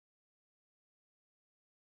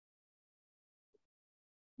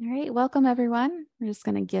All right, welcome everyone. We're just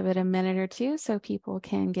going to give it a minute or two so people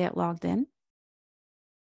can get logged in.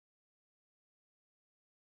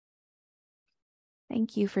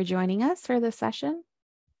 Thank you for joining us for this session.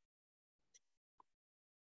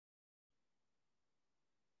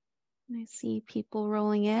 I see people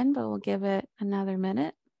rolling in, but we'll give it another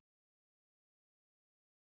minute.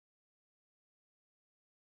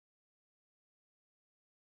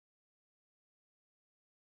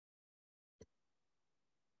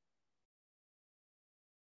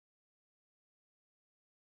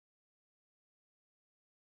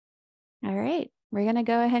 All right, we're going to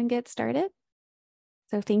go ahead and get started.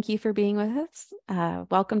 So thank you for being with us.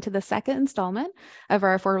 Welcome to the second installment of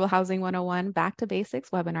our Affordable Housing 101 Back to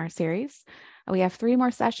Basics webinar series. We have 3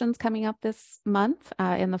 more sessions coming up this month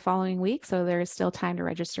in the following week, so there is still time to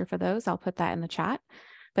register for those. I'll put that in the chat.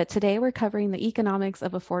 But today we're covering the economics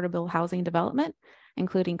of affordable housing development,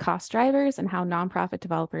 including cost drivers and how nonprofit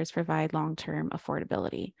developers provide long-term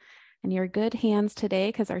affordability. And you're in good hands today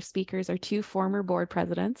because our speakers are 2 former board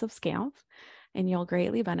presidents of SCALF, and you'll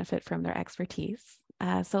greatly benefit from their expertise.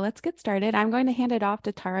 So let's get started. I'm going to hand it off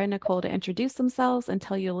to Tara and Nicole to introduce themselves and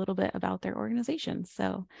tell you a little bit about their organization.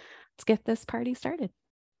 So let's get this party started.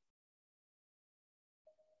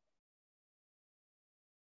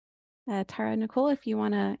 Tara, Nicole, if you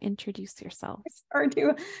want to introduce yourselves.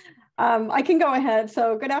 I can go ahead.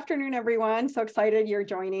 So good afternoon, everyone. So excited you're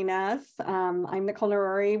joining us. I'm Nicole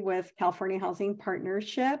Narori with California Housing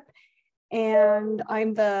Partnership, and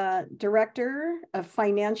I'm the Director of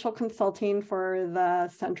Financial Consulting for the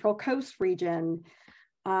Central Coast region.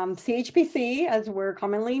 CHPC, as we're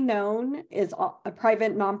commonly known, is a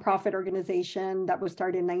private nonprofit organization that was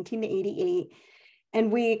started in 1988. And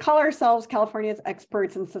we call ourselves California's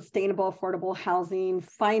experts in sustainable, affordable housing,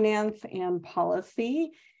 finance, and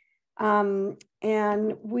policy.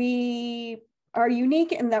 And we are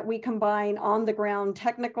unique in that we combine on-the-ground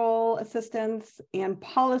technical assistance and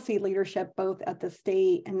policy leadership, both at the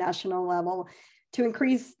state and national level, to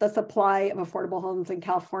increase the supply of affordable homes in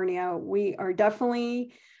California. We are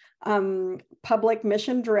definitely public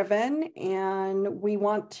mission driven, and we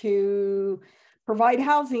want to provide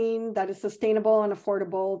housing that is sustainable and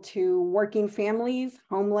affordable to working families,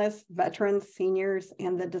 homeless, veterans, seniors,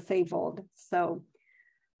 and the disabled. So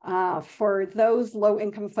for those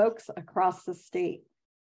low-income folks across the state.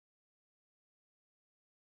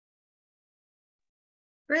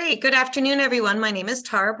 Great. Good afternoon, everyone. My name is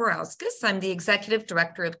Tara Borowskis. I'm the Executive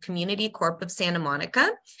Director of Community Corp of Santa Monica.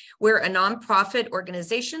 We're a nonprofit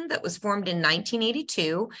organization that was formed in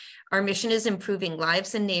 1982. Our mission is improving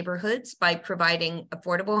lives in neighborhoods by providing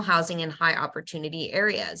affordable housing in high opportunity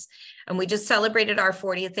areas. And we just celebrated our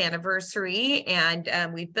 40th anniversary,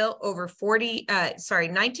 and we built over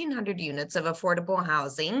 1,900 units of affordable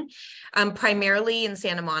housing, primarily in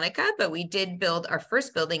Santa Monica, but we did build our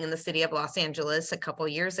first building in the city of Los Angeles a couple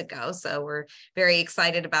years ago. So we're very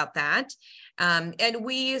excited about that. And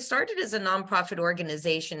we started as a nonprofit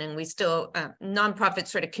organization, and we still nonprofit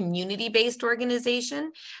sort of community-based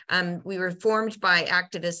organization. We were formed by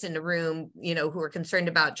activists in the room, who are concerned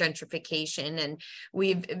about gentrification, and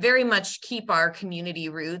we very much keep our community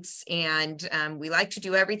roots, and we like to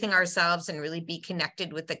do everything ourselves and really be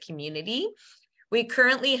connected with the community. We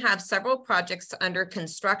currently have several projects under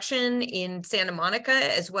construction in Santa Monica,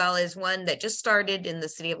 as well as one that just started in the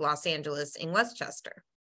city of Los Angeles in Westchester.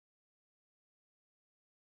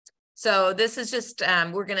 So this is just,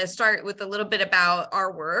 we're going to start with a little bit about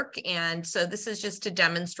our work. And so this is just to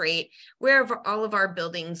demonstrate where all of our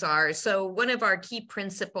buildings are. So one of our key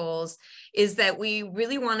principles is that we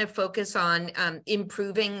really want to focus on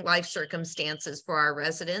improving life circumstances for our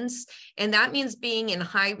residents. And that means being in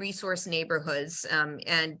high resource neighborhoods.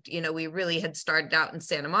 And, we really had started out in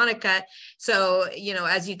Santa Monica. So,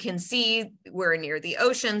 as you can see, we're near the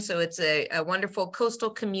ocean. So it's a wonderful coastal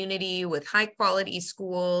community with high quality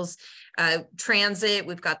schools, transit,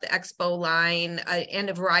 we've got the Expo line, and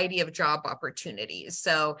a variety of job opportunities.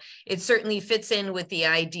 So it certainly fits in with the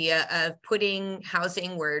idea of putting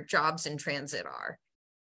housing where jobs and transit are.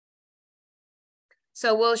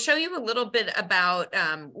 So we'll show you a little bit about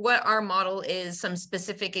what our model is, some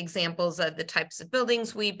specific examples of the types of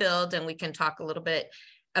buildings we build, and we can talk a little bit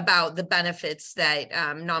about the benefits that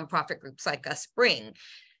nonprofit groups like us bring.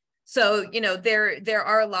 So, there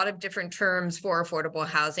are a lot of different terms for affordable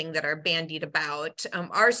housing that are bandied about.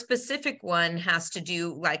 Our specific one has to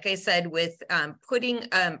do, like I said, with putting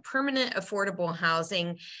permanent affordable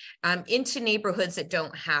housing into neighborhoods that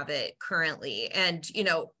don't have it currently. And,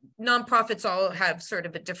 nonprofits all have sort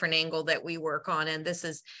of a different angle that we work on. And this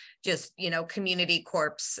is just, Community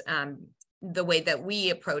Corp's the way that we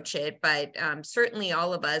approach it, but certainly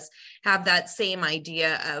all of us have that same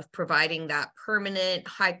idea of providing that permanent,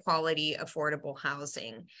 high quality, affordable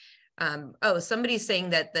housing. Oh, somebody's saying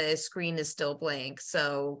that the screen is still blank,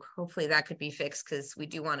 so hopefully that could be fixed, because we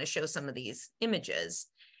do want to show some of these images.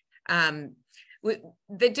 One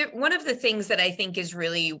of the things that I think is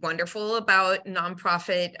really wonderful about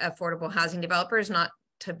nonprofit affordable housing developers, not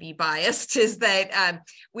to be biased, is that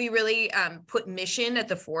we really put mission at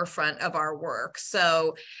the forefront of our work.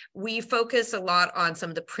 So we focus a lot on some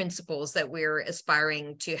of the principles that we're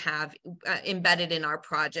aspiring to have embedded in our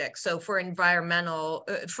project. So for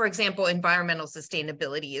example, environmental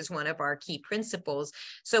sustainability is one of our key principles.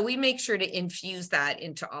 So we make sure to infuse that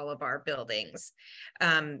into all of our buildings.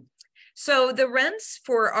 So the rents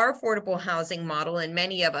for our affordable housing model, and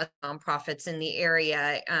many of us nonprofits in the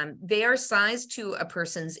area, they are sized to a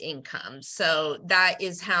person's income. So that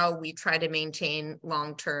is how we try to maintain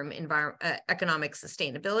long-term economic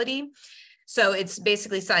sustainability. So it's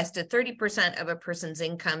basically sized to 30% of a person's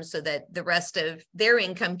income, so that the rest of their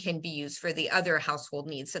income can be used for the other household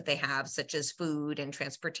needs that they have, such as food and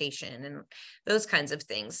transportation and those kinds of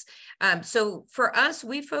things. So for us,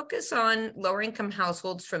 we focus on lower income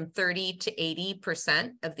households from 30 to 80%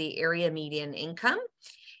 of the area median income.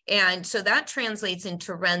 And so that translates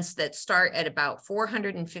into rents that start at about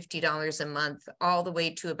 $450 a month, all the way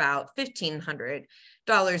to about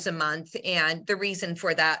 $1,500 a month. And the reason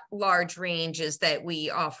for that large range is that we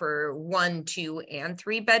offer 1, 2, and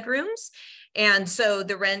 3 bedrooms. And so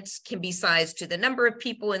the rents can be sized to the number of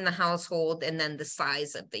people in the household and then the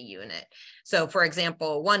size of the unit. So for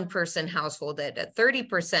example, one person household at a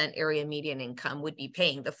 30% area median income would be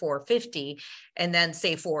paying the $450, and then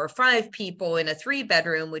say 4 or 5 people in a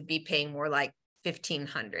 3-bedroom would be paying more like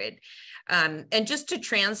 $1,500. And just to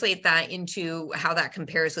translate that into how that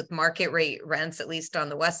compares with market rate rents, at least on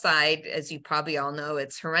the West Side, as you probably all know,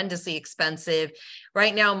 it's horrendously expensive.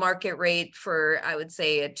 Right now, market rate for, I would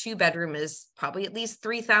say, a 2-bedroom is probably at least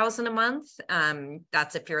 $3,000 a month.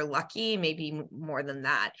 That's if you're lucky, maybe more than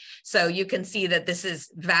that. So you can see that this is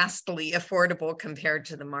vastly affordable compared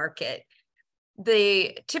to the market.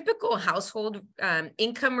 The typical household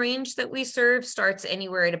income range that we serve starts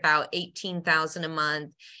anywhere at about $18,000 a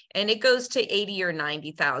month, and it goes to $80,000 or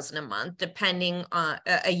 $90,000 a month, depending on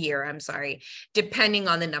a year. I'm sorry, depending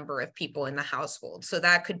on the number of people in the household. So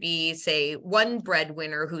that could be, say, one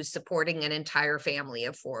breadwinner who's supporting an entire family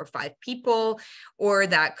of 4 or 5 people, or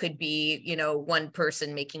that could be, you know, one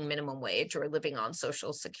person making minimum wage or living on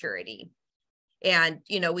Social Security. And,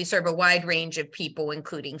 you know, we serve a wide range of people,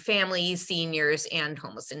 including families, seniors, and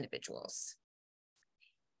homeless individuals.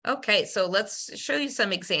 Okay, so let's show you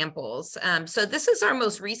some examples. So this is our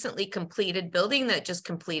most recently completed building that just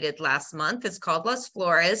completed last month. It's called Las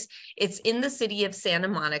Flores. It's in the city of Santa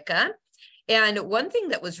Monica. And one thing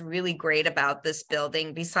that was really great about this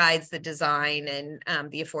building, besides the design and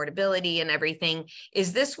the affordability and everything,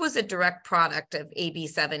 is this was a direct product of AB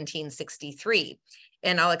 1763.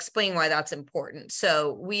 And I'll explain why that's important.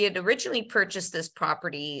 So we had originally purchased this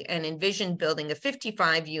property and envisioned building a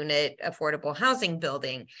 55-unit affordable housing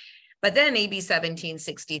building. But then AB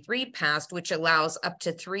 1763 passed, which allows up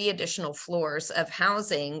to 3 additional floors of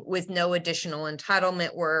housing with no additional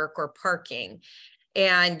entitlement work or parking.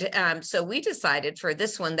 And so we decided for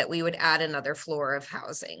this one that we would add another floor of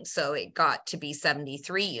housing. So it got to be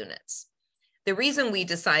 73 units. The reason we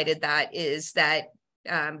decided that is that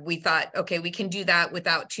we thought, okay, we can do that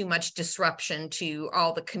without too much disruption to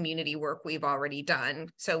all the community work we've already done.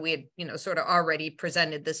 So we had, you know, sort of already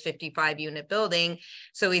presented this 55-unit building.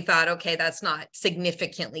 So we thought, okay, that's not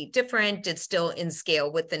significantly different. It's still in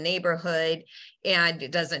scale with the neighborhood, and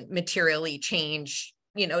it doesn't materially change,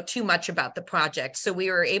 you know, too much about the project. So we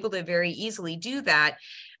were able to very easily do that.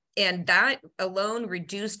 And that alone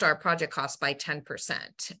reduced our project costs by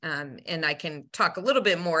 10%. And I can talk a little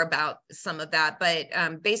bit more about some of that,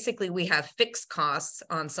 but basically we have fixed costs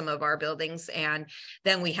on some of our buildings, and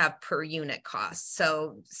then we have per unit costs.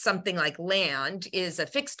 So something like land is a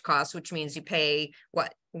fixed cost, which means you pay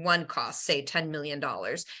what one cost, say $10 million,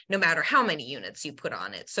 no matter how many units you put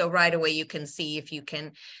on it. So right away, you can see if you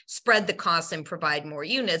can spread the costs and provide more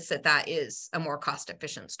units, that is a more cost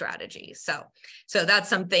efficient strategy. So that's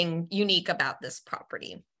something unique about this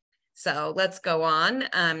property. So let's go on.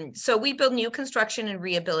 So we build new construction and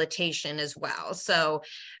rehabilitation as well. So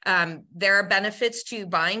there are benefits to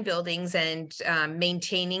buying buildings and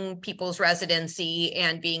maintaining people's residency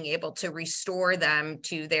and being able to restore them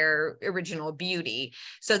to their original beauty.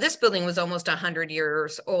 So this building was almost 100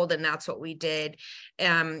 years old, and that's what we did.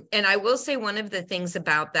 And I will say one of the things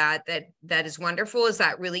about that is wonderful is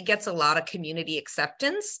that really gets a lot of community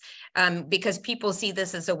acceptance, because people see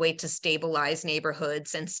this as a way to stabilize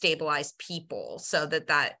neighborhoods and stabilize people, so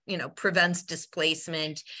that prevents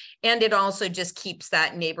displacement, and it also just keeps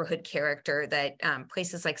that neighborhood character that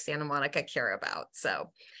places like Santa Monica care about.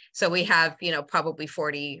 So we have probably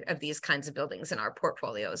 40 of these kinds of buildings in our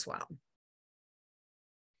portfolio as well.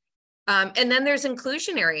 And then there's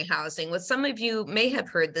inclusionary housing, which some of you may have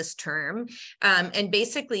heard this term. And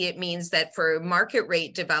basically it means that for market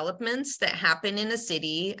rate developments that happen in a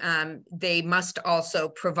city, they must also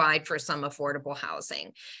provide for some affordable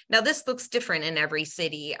housing. Now, this looks different in every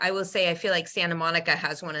city. I will say, I feel like Santa Monica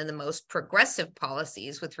has one of the most progressive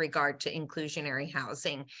policies with regard to inclusionary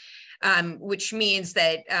housing. Which means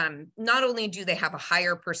that not only do they have a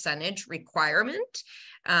higher percentage requirement,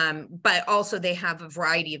 but also they have a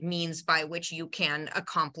variety of means by which you can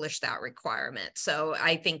accomplish that requirement. So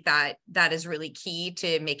I think that is really key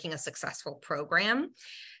to making a successful program.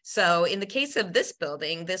 So in the case of this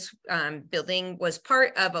building was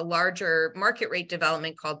part of a larger market rate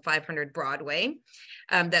development called 500 Broadway.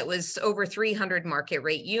 That was over 300 market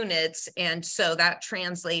rate units. And so that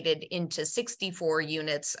translated into 64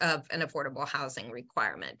 units of an affordable housing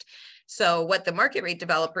requirement. So what the market rate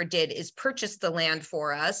developer did is purchase the land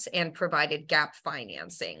for us and provided gap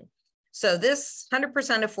financing. So this 100%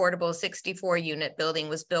 affordable 64 unit building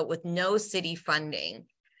was built with no city funding.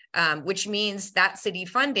 Which means that city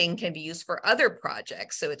funding can be used for other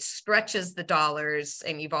projects. So it stretches the dollars,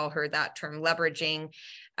 and you've all heard that term, leveraging.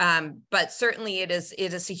 But certainly it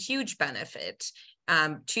is a huge benefit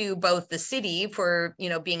to both the city for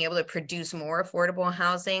being able to produce more affordable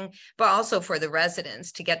housing, but also for the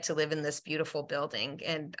residents to get to live in this beautiful building.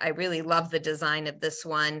 And I really love the design of this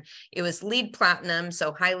one. It was LEED Platinum,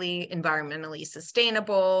 so highly environmentally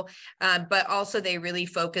sustainable, but also they really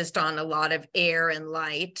focused on a lot of air and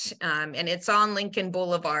light. And it's on Lincoln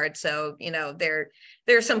Boulevard, so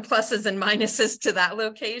there's some pluses and minuses to that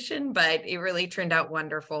location, but it really turned out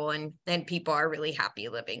wonderful, and people are really happy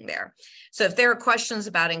living there. So if there are questions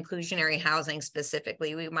about inclusionary housing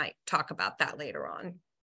specifically, we might talk about that later on.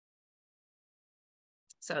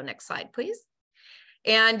 So next slide, please.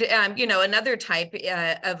 And, another type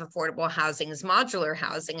of affordable housing is modular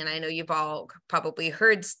housing. And I know you've all probably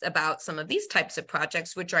heard about some of these types of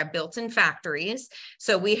projects, which are built in factories.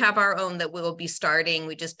 So we have our own that we'll be starting.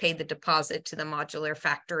 We just paid the deposit to the modular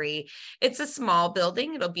factory. It's a small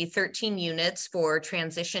building. It'll be 13 units for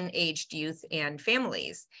transition-aged youth and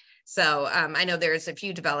families. So I know there's a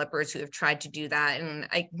few developers who have tried to do that. And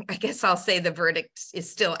I guess I'll say the verdict is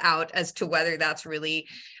still out as to whether that's really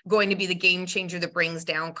going to be the game changer that brings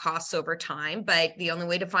down costs over time. But the only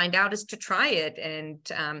way to find out is to try it and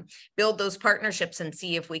build those partnerships and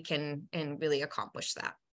see if we can really accomplish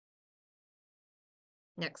that.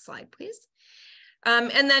 Next slide, please.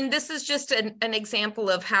 And then this is just an example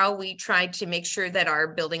of how we try to make sure that our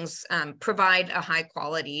buildings provide a high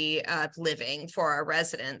quality of living for our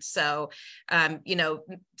residents. So,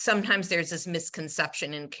 sometimes there's this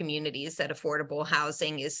misconception in communities that affordable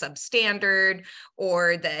housing is substandard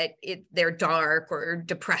or that they're dark or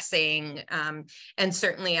depressing. And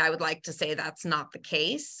certainly I would like to say that's not the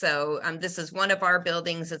case. So this is one of our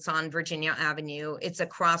buildings. It's on Virginia Avenue. It's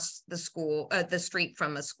across the street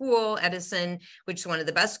from a school, Edison, which is one of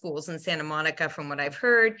the best schools in Santa Monica from what I've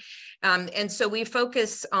heard. And so we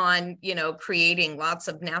focus on, creating lots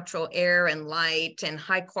of natural air and light and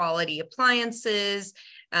high quality appliances,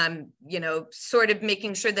 sort of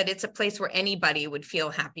making sure that it's a place where anybody would feel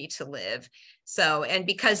happy to live. So, and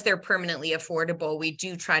because they're permanently affordable, we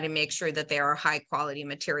do try to make sure that they are high quality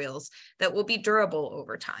materials that will be durable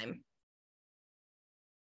over time.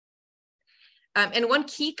 And one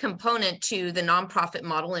key component to the nonprofit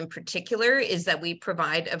model in particular is that we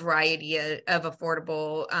provide a variety of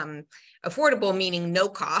affordable meaning no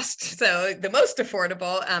cost, so the most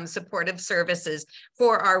affordable supportive services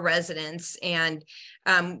for our residents. And,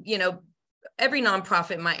 every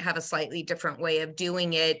nonprofit might have a slightly different way of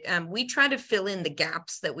doing it. We try to fill in the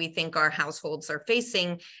gaps that we think our households are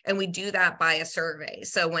facing, and we do that by a survey.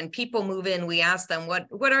 So when people move in, we ask them,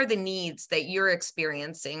 what are the needs that you're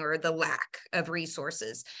experiencing or the lack of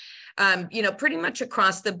resources? Pretty much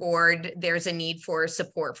across the board, there's a need for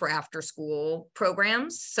support for after school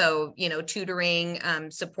programs. So, tutoring,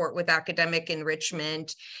 support with academic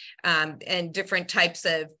enrichment, and different types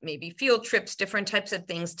of maybe field trips, different types of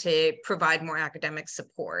things to provide more academic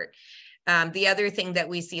support. The other thing that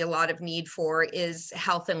we see a lot of need for is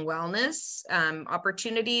health and wellness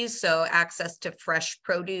opportunities. So access to fresh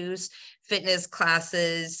produce, fitness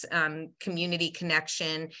classes, community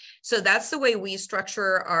connection. So that's the way we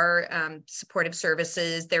structure our supportive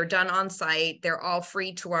services. They're done on site. They're all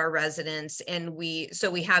free to our residents. And we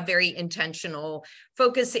have very intentional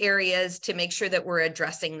focus areas to make sure that we're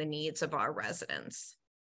addressing the needs of our residents.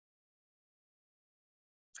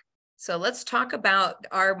 So let's talk about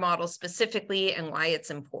our model specifically and why it's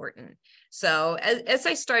important. So as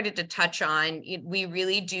I started to touch on, we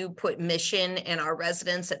really do put mission and our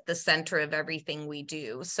residents at the center of everything we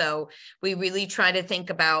do. So we really try to think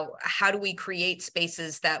about how do we create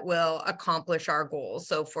spaces that will accomplish our goals.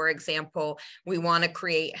 So for example, we want to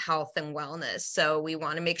create health and wellness. So we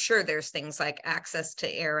want to make sure there's things like access to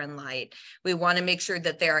air and light. We want to make sure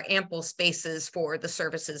that there are ample spaces for the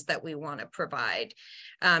services that we want to provide.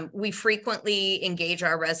 We frequently engage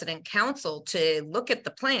our resident council to look at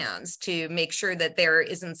the plans to make sure that there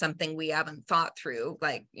isn't something we haven't thought through,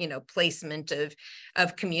 like, placement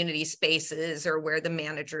of community spaces or where the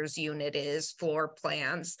manager's unit is, floor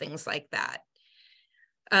plans, things like that.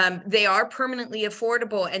 They are permanently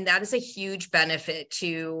affordable, and that is a huge benefit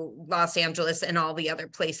to Los Angeles and all the other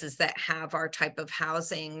places that have our type of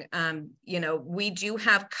housing. We do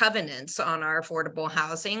have covenants on our affordable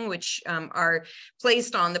housing, which are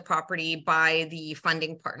placed on the property by the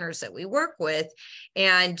funding partners that we work with.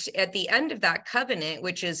 And at the end of that covenant,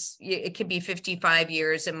 which is, it could be 55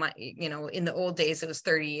 years, in the old days, it was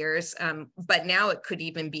 30 years, but now it could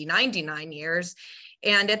even be 99 years.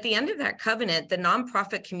 And at the end of that covenant, the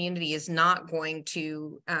nonprofit community is not going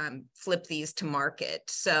to flip these to market.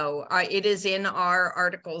 So it is in our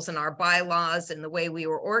articles and our bylaws and the way we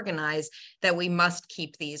were organized that we must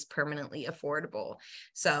keep these permanently affordable.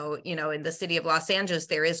 So, in the city of Los Angeles,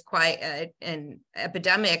 there is quite an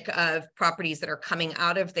epidemic of properties that are coming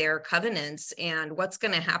out of their covenants. And what's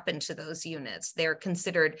going to happen to those units? They're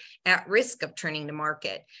considered at risk of turning to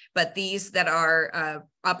market. But these that are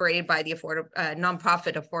operated by the nonprofit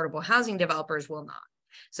affordable housing developers will not.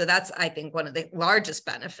 So that's, I think, one of the largest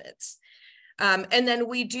benefits. And then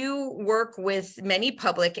we do work with many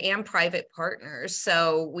public and private partners.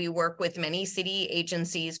 So we work with many city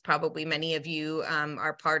agencies, probably many of you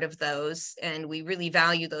are part of those, and we really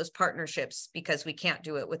value those partnerships because we can't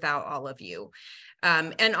do it without all of you.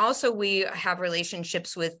 And also we have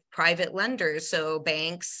relationships with private lenders, so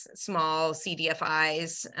banks, small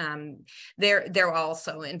CDFIs, they're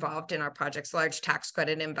also involved in our projects, large tax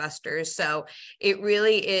credit investors. So it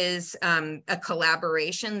really is a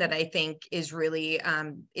collaboration that I think is really,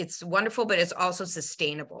 it's wonderful, but it's also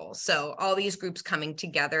sustainable. So all these groups coming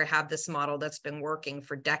together have this model that's been working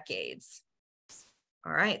for decades.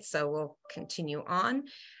 All right, so we'll continue on.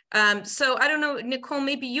 So I don't know, Nicole,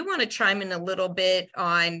 maybe you want to chime in a little bit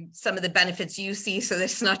on some of the benefits you see, so that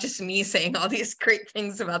it's not just me saying all these great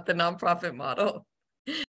things about the nonprofit model.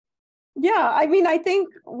 Yeah, I think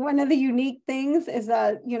one of the unique things is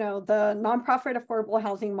that, the nonprofit affordable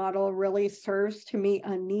housing model really serves to meet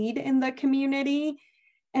a need in the community.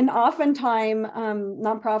 And oftentimes,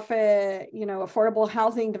 nonprofit, affordable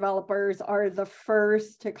housing developers are the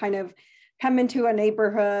first to kind of come into a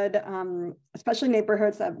neighborhood, especially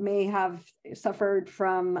neighborhoods that may have suffered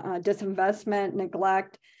from disinvestment,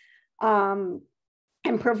 neglect, and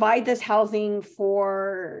provide this housing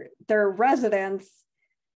for their residents.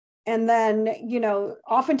 And then,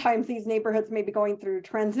 oftentimes these neighborhoods may be going through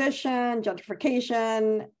transition,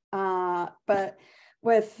 gentrification, but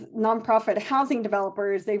with nonprofit housing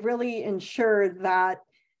developers, they really ensure that,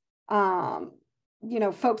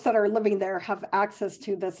 folks that are living there have access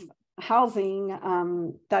to this housing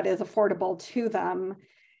that is affordable to them.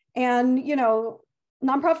 And,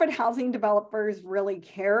 nonprofit housing developers really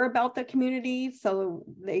care about the community. So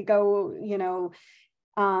they go, in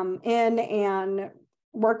and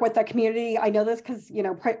work with the community. I know this because,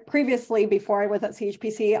 previously, before I was at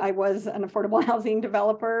CHPC, I was an affordable housing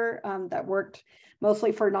developer that worked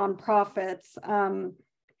mostly for nonprofits.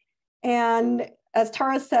 And as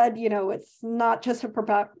Tara said, it's not just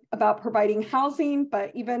about providing housing,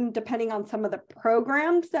 but even depending on some of the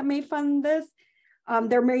programs that may fund this,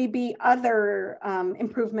 There may be other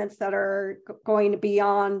improvements that are going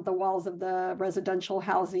beyond the walls of the residential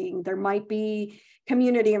housing. There might be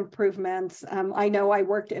community improvements. I know I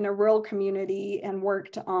worked in a rural community and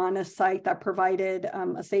worked on a site that provided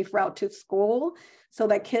a safe route to school so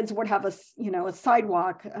that kids would have a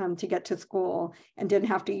sidewalk to get to school and didn't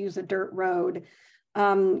have to use a dirt road.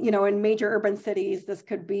 In major urban cities, this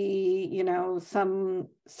could be, some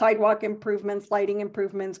sidewalk improvements, lighting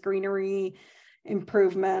improvements, greenery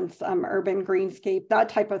improvements, urban greenscape, that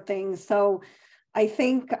type of thing. So I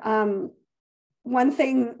think one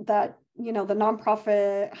thing that, the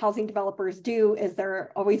nonprofit housing developers do is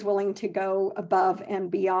they're always willing to go above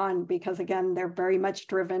and beyond because, again, they're very much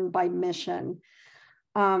driven by mission.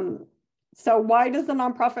 So why does the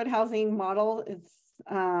nonprofit housing model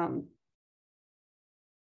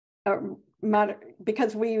matter?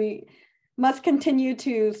 Because we must continue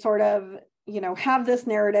to sort of have this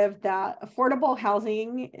narrative that affordable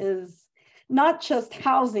housing is not just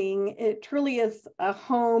housing, it truly is a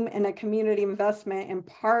home and a community investment and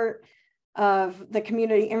part of the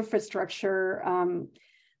community infrastructure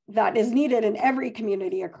that is needed in every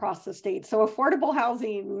community across the state. So affordable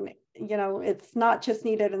housing, it's not just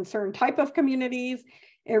needed in certain type of communities,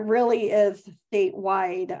 it really is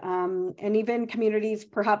statewide. And even communities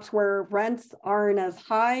perhaps where rents aren't as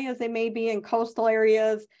high as they may be in coastal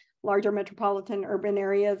areas, larger metropolitan urban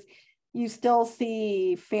areas, you still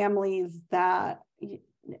see families that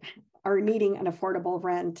are needing an affordable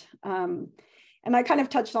rent. And I kind of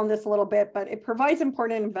touched on this a little bit, but it provides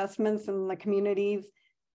important investments in the communities.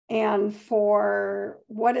 And for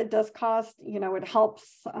what it does cost, it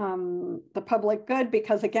helps the public good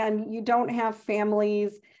because, again, you don't have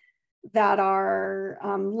families that are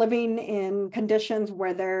living in conditions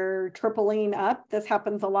where they're tripling up. This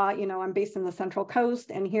happens a lot. I'm based in the Central Coast,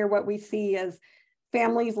 and here what we see is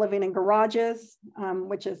families living in garages,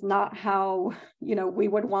 which is not how, we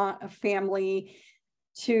would want a family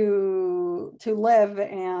to live,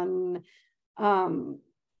 and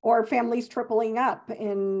or families tripling up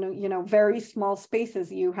in, very small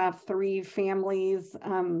spaces. You have 3 families.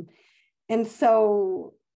 And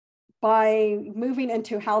so by moving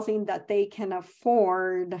into housing that they can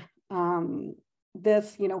afford,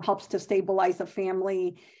 this, helps to stabilize a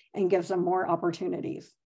family and gives them more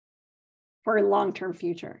opportunities for a long-term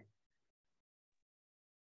future.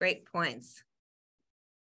 Great points.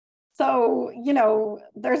 So,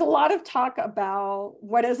 there's a lot of talk about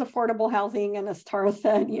what is affordable housing. And as Tara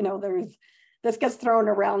said, this gets thrown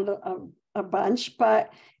around a bunch,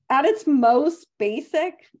 but at its most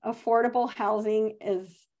basic, affordable housing is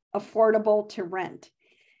affordable to rent.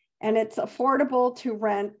 And it's affordable to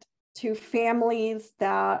rent to families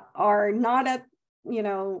that are not at,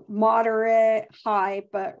 moderate, high,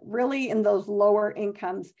 but really in those lower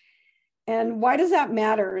incomes. And why does that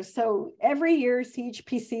matter? So every year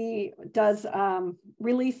CHPC does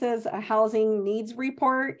releases a housing needs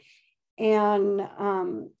report, and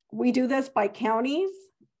we do this by counties,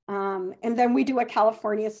 and then we do a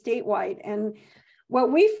California statewide. And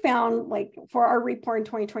what we found, like for our report in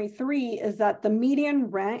 2023, is that the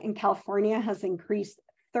median rent in California has increased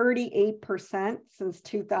 38% since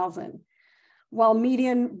 2000. While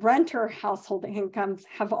median renter household incomes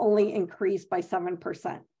have only increased by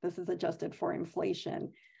 7%. This is adjusted for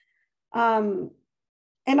inflation. And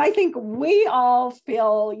I think we all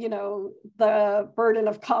feel, the burden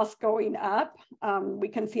of costs going up. We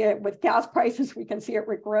can see it with gas prices. We can see it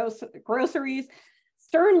with groceries.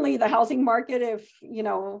 Certainly the housing market, if,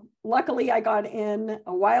 luckily I got in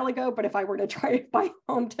a while ago, but if I were to try to buy a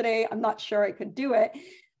home today, I'm not sure I could do it.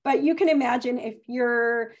 But you can imagine if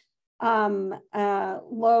you're a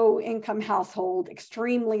low income household,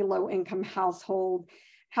 extremely low income household,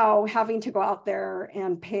 how having to go out there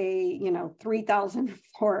and pay, $3,000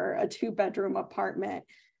 for a 2-bedroom apartment.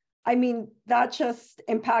 I mean, that just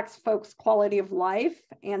impacts folks' quality of life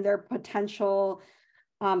and their potential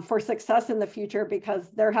for success in the future because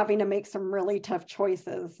they're having to make some really tough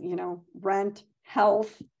choices, rent,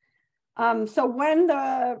 health. So when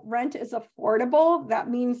the rent is affordable, that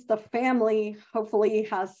means the family hopefully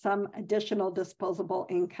has some additional disposable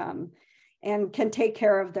income and can take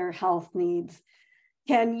care of their health needs,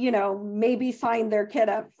 can, maybe sign their kid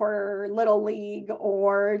up for Little League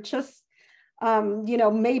or just,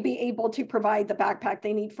 maybe able to provide the backpack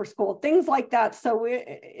they need for school, things like that. So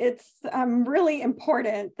it's really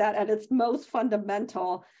important that at its most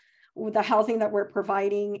fundamental, the housing that we're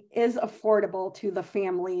providing is affordable to the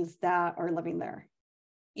families that are living there.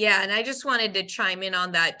 Yeah, and I just wanted to chime in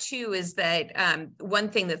on that too, is that one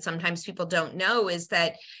thing that sometimes people don't know is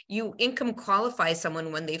that you income qualify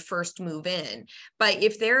someone when they first move in. But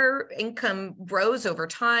if their income grows over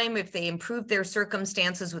time, if they improve their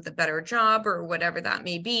circumstances with a better job or whatever that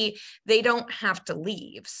may be, they don't have to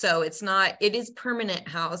leave. So it is permanent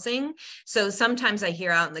housing. So sometimes I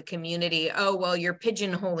hear out in the community, oh, well, you're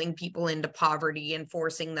pigeonholing people into poverty and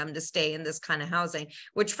forcing them to stay in this kind of housing,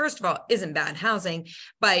 which first of all isn't bad housing.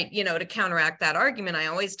 But, to counteract that argument, I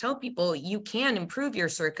always tell people you can improve your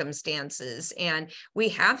circumstances. And we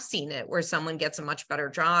have seen it where someone gets a much better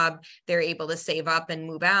job, they're able to save up and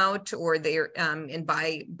move out, or they're and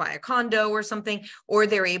buy a condo or something, or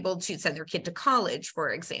they're able to send their kid to college,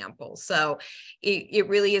 for example. So it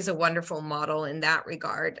really is a wonderful model in that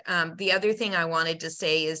regard. The other thing I wanted to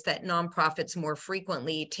say is that nonprofits more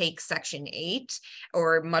frequently take Section 8,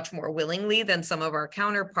 or much more willingly than some of our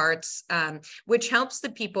counterparts, which helps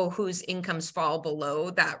the people whose incomes fall below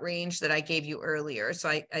that range that I gave you earlier. So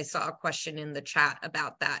I saw a question in the chat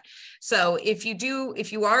about that. So if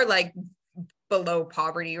you are like below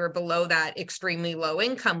poverty or below that extremely low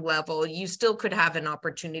income level, you still could have an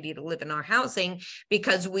opportunity to live in our housing,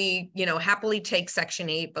 because we, happily take Section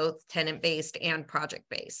 8, both tenant-based and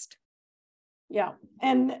project-based. Yeah.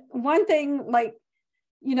 And one thing,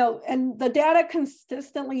 and the data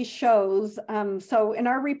consistently shows, so in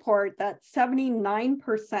our report, that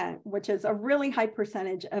 79%, which is a really high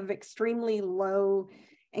percentage of extremely low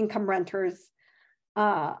income renters,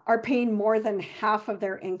 are paying more than half of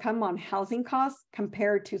their income on housing costs,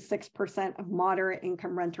 compared to 6% of moderate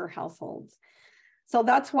income renter households. So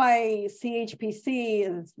that's why CHPC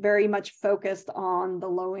is very much focused on the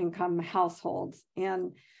low income households.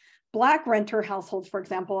 And Black renter households, for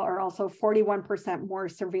example, are also 41% more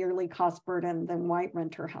severely cost burdened than white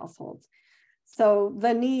renter households. So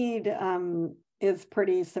the need is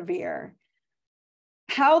pretty severe.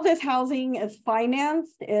 How this housing is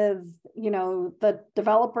financed is, the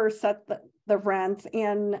developers set the rents,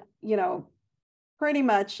 and, pretty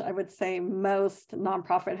much, I would say most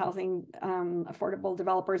nonprofit housing affordable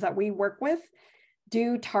developers that we work with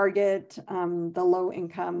do target the low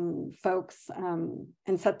income folks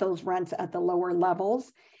and set those rents at the lower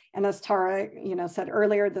levels. And as Tara, said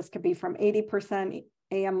earlier, this could be from 80%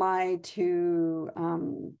 AMI to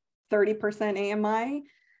 30% AMI,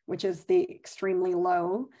 which is the extremely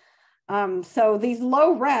low. So these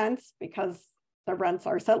low rents, because the rents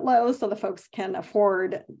are set low, so the folks can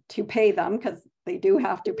afford to pay them, because they do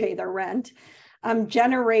have to pay their rent,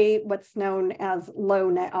 generate what's known as low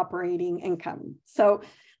net operating income. So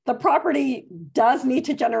the property does need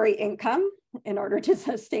to generate income in order to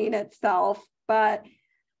sustain itself, but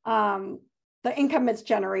the income it's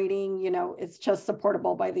generating, is just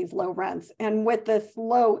supportable by these low rents. And with this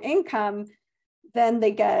low income, then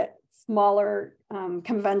they get smaller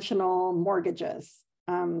conventional mortgages.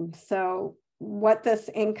 So what this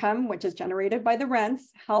income, which is generated by the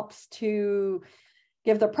rents, helps to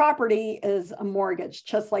give the property is a mortgage,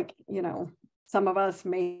 just like, some of us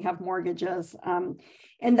may have mortgages.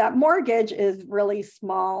 And that mortgage is really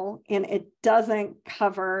small, and it doesn't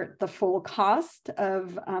cover the full cost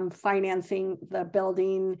of financing the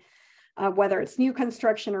building, whether it's new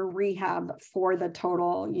construction or rehab, for the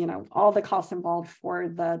total, all the costs involved for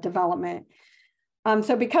the development.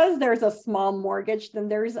 So because there's a small mortgage, then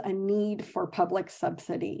there's a need for public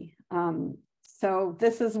subsidy. So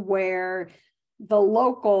this is where the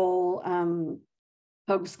local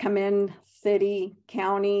folks come in, city,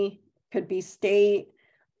 county, could be state,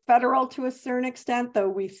 federal to a certain extent, though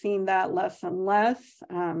we've seen that less and less,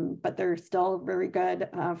 but there's still very good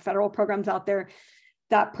federal programs out there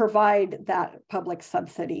that provide that public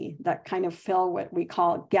subsidy that kind of fill what we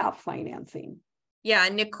call gap financing. Yeah,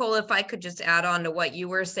 Nicole, if I could just add on to what you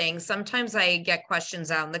were saying, sometimes I get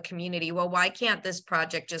questions out in the community, well, why can't this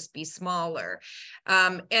project just be smaller?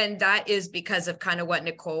 And that is because of kind of what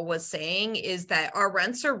Nicole was saying, is that our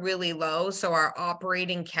rents are really low. So our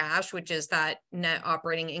operating cash, which is that net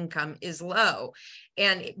operating income, is low.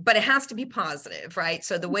 But it has to be positive, right?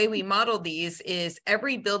 So the way we model these is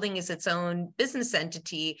every building is its own business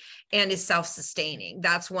entity and is self-sustaining.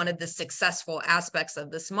 That's one of the successful aspects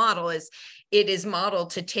of this model, is it is modeled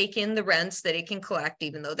to take in the rents that it can collect,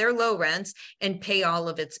 even though they're low rents, and pay all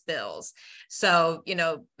of its bills. So,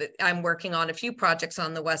 I'm working on a few projects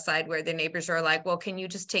on the West Side where the neighbors are like, well, can you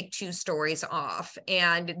just take 2 stories off?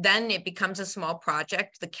 And then it becomes a small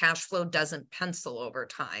project. The cash flow doesn't pencil over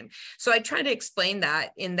time. So I try to explain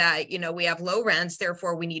that in that, we have low rents,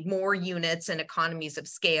 therefore we need more units and economies of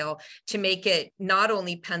scale to make it not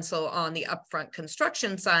only pencil on the upfront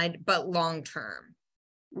construction side, but long-term.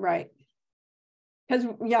 Right. because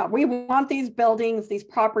yeah, we want these buildings, these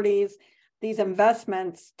properties, these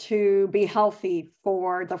investments to be healthy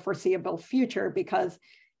for the foreseeable future, because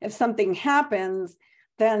if something happens,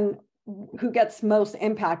 then who gets most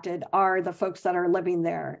impacted are the folks that are living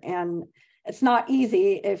there. And it's not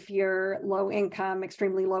easy if you're low income,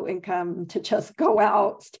 extremely low income, to just go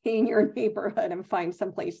out, stay in your neighborhood and find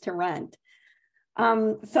some place to rent.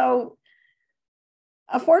 So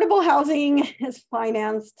affordable housing is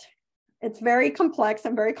financed. It's very complex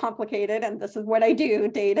and very complicated, and this is what I do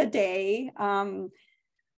day to day.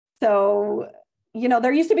 So, you know,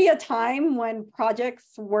 there used to be a time when projects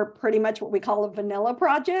were pretty much what we call a vanilla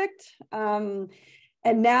project. And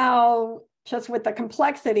now, just with the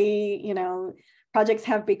complexity, you know, projects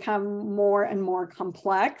have become more and more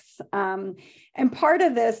complex. And part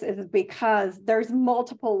of this is because there's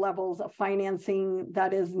multiple levels of financing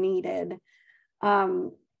that is needed.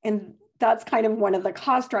 And that's kind of one of the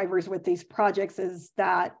cost drivers with these projects, is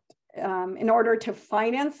that in order to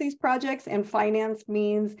finance these projects, and finance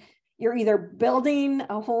means you're either building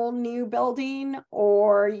a whole new building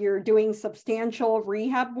or you're doing substantial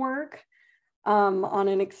rehab work on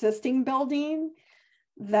an existing building,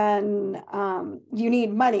 then you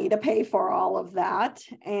need money to pay for all of that.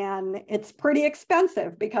 And it's pretty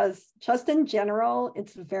expensive, because just in general,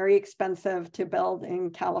 it's very expensive to build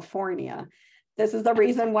in California. This is the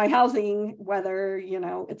reason why housing, whether, you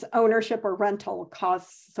know, it's ownership or rental,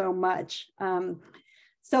 costs so much.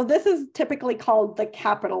 So this is typically called the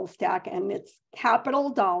capital stack, and it's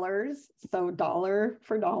capital dollars, so dollar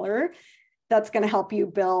for dollar, that's going to help you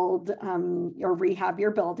build or rehab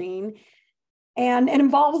your building. And it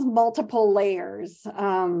involves multiple layers.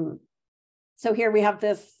 So here we have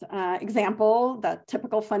this example, that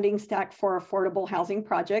typical funding stack for affordable housing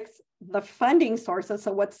projects. The funding sources,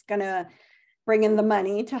 so what's going to bring in the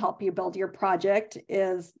money to help you build your project,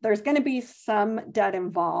 is there's going to be some debt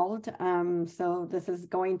involved. So this is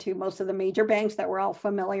going to most of the major banks that we're all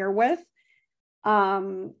familiar with.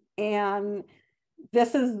 And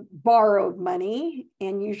this is borrowed money,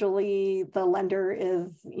 and usually the lender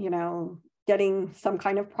is, you know, getting some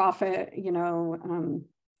kind of profit, you know,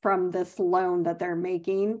 from this loan that they're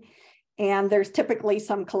making. And there's typically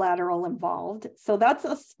some collateral involved. So that's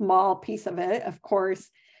a small piece of it. Of course,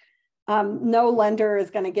 no lender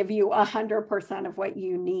is going to give you 100% of what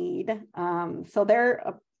you need. So they're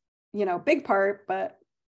a, you know, big part, but.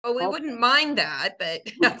 Well, we wouldn't mind that, but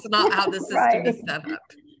that's not how the system right. is set up.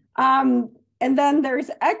 And then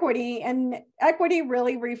there's equity, and equity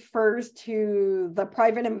really refers to the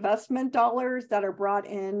private investment dollars that are brought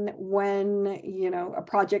in when, you know, a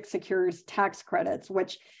project secures tax credits,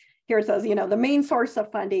 which here says, you know, the main source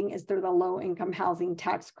of funding is through the low income housing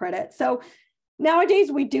tax credit. So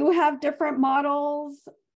nowadays we do have different models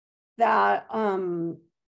that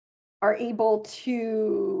are able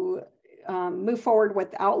to move forward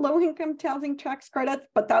without low income housing tax credits,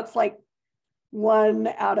 but that's like one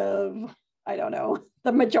out of, I don't know,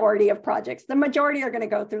 the majority of projects. The majority are going to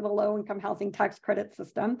go through the low income housing tax credit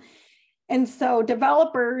system. And so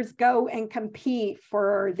developers go and compete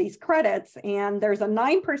for these credits, and there's a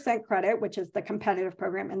 9% credit, which is the competitive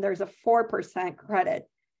program, and there's a 4% credit.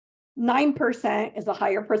 9% is a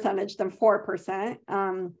higher percentage than 4%.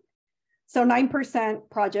 So 9%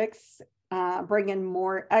 projects bring in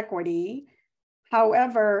more equity.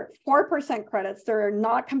 However, 4% credits, they're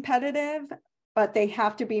not competitive, but they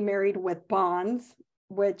have to be married with bonds,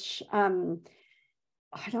 which I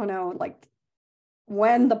don't know, like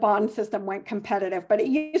when the bond system went competitive, but it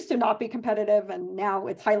used to not be competitive, and now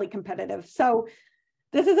it's highly competitive. So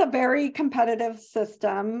this is a very competitive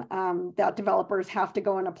system that developers have to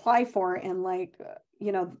go and apply for. And like,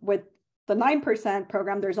 you know, with the 9%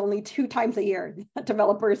 program, there's only 2 times a year that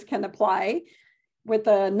developers can apply. With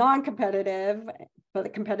the non-competitive, but the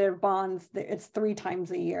competitive bonds, it's 3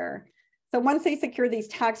 times a year. So once they secure these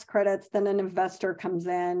tax credits, then an investor comes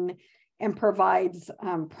in and provides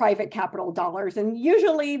private capital dollars. And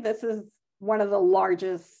usually this is one of the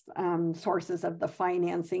largest sources of the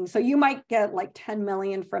financing. So you might get like 10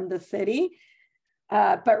 million from the city,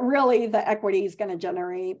 but really the equity is going to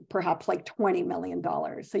generate perhaps like $20 million.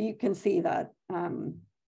 So you can see that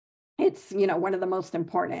it's, you know, one of the most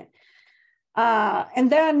important. And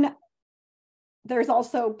then there's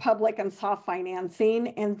also public and soft financing,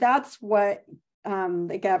 and that's what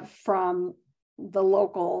they get from the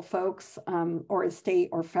local folks or state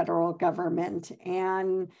or federal government.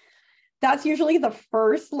 And that's usually the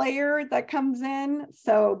first layer that comes in.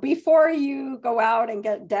 So before you go out and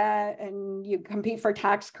get debt and you compete for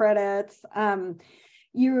tax credits,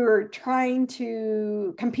 you're trying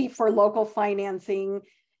to compete for local financing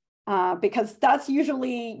because that's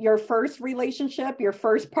usually your first relationship, your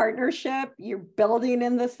first partnership. You're building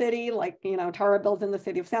in the city, like, you know, Tara builds in the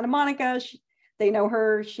city of Santa Monica. They know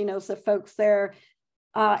her, she knows the folks there,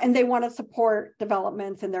 and they want to support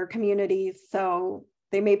developments in their communities. So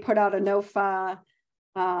they may put out a NOFA.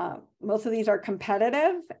 Most of these are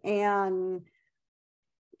competitive, and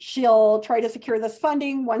she'll try to secure this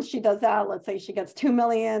funding. Once she does that, let's say she gets 2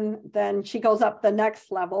 million, then she goes up the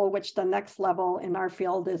next level, which the next level in our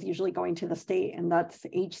field is usually going to the state, and that's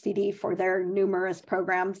HCD for their numerous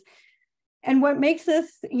programs. And what makes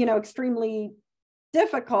this, you know, extremely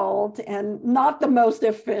difficult and not the most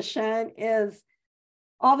efficient is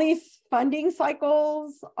all these funding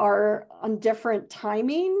cycles are on different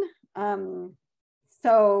timing.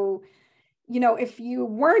 So, you know, if you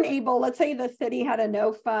weren't able, let's say the city had a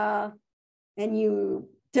NOFA and you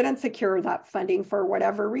didn't secure that funding for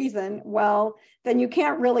whatever reason, well, then you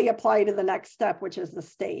can't really apply to the next step, which is the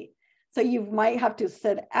state. So you might have to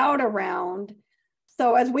sit out around.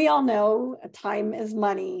 So as we all know, time is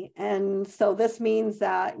money. And so this means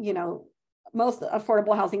that, you know, most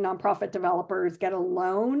affordable housing nonprofit developers get a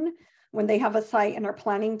loan when they have a site and are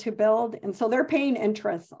planning to build. And so they're paying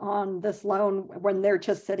interest on this loan when they're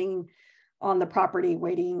just sitting on the property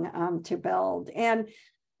waiting to build. And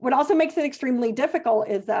what also makes it extremely difficult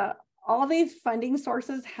is that all these funding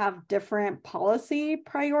sources have different policy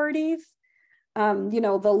priorities. You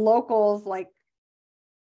know, the locals, like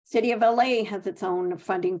City of LA has its own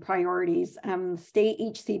funding priorities. State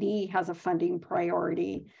HCD has a funding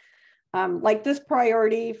priority. Like this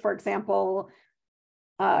priority, for example,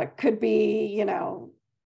 could be, you know,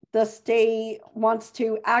 the state wants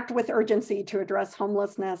to act with urgency to address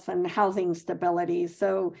homelessness and housing stability.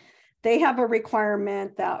 So they have a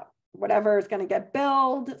requirement that whatever is going to get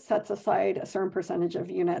built sets aside a certain percentage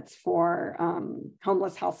of units for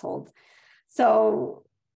homeless households. So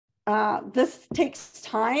this takes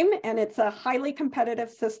time, and it's a highly competitive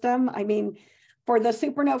system. I mean, for the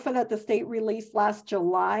Supernova that the state released last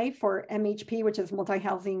July for MHP, which is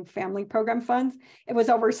multi-housing family program funds, it was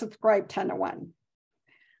oversubscribed 10-1.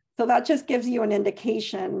 So that just gives you an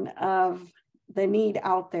indication of the need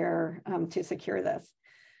out there to secure this.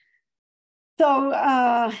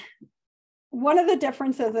 So one of the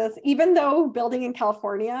differences is, even though building in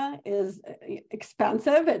California is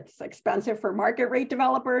expensive, it's expensive for market rate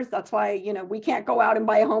developers. That's why, you know, we can't go out and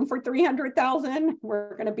buy a home for $300,000.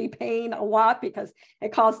 We're going to be paying a lot because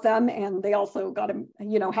it costs them, and they also got to,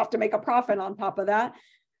 you know, have to make a profit on top of that.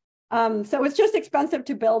 So it's just expensive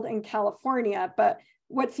to build in California. But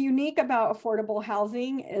what's unique about affordable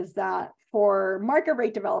housing is that for market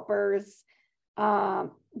rate developers,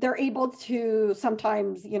 they're able to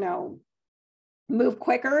sometimes, you know, move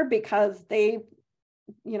quicker because they,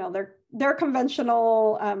 you know, their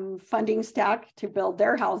conventional funding stack to build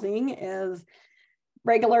their housing is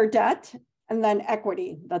regular debt and then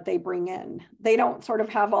equity that they bring in. They don't sort of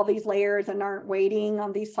have all these layers and aren't waiting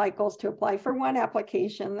on these cycles to apply for one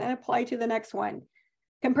application and apply to the next one,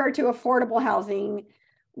 compared to affordable housing,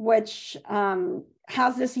 which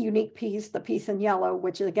has this unique piece, the piece in yellow,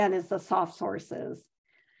 which again is the soft sources.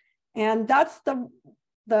 And that's the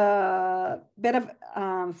bit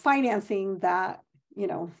of financing that, you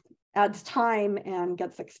know, adds time and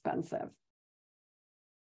gets expensive.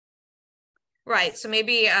 Right. So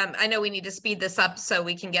maybe I know we need to speed this up so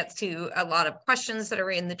we can get to a lot of questions that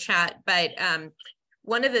are in the chat, but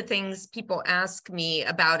one of the things people ask me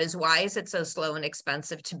about is, why is it so slow and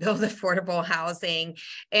expensive to build affordable housing?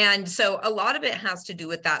 And so a lot of it has to do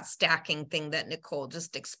with that stacking thing that Nicole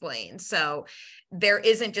just explained. So there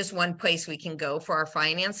isn't just one place we can go for our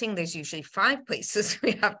financing. There's usually 5 places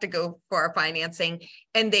we have to go for our financing,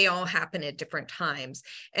 and they all happen at different times.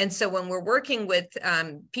 And so when we're working with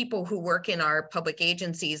people who work in our public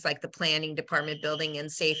agencies, like the planning department, building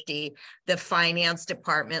and safety, the finance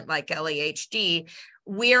department, like LAHD,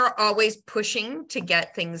 we're always pushing to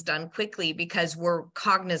get things done quickly because we're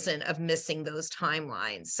cognizant of missing those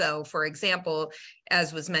timelines. So for example,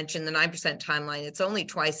 as was mentioned, the 9% timeline, it's only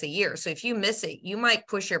twice a year. So if you miss it, you might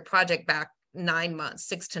push your project back 9 months,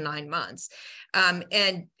 6 to 9 months.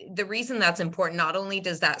 And the reason that's important, not only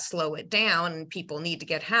does that slow it down and people need to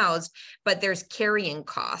get housed, but there's carrying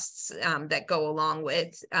costs that go along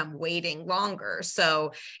with waiting longer.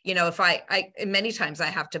 So, you know, if I many times I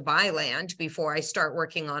have to buy land before I start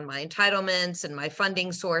working on my entitlements and my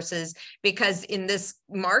funding sources, because in this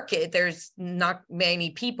market, there's not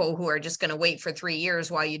many people who are just going to wait for 3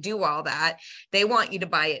 years while you do all that. They want you to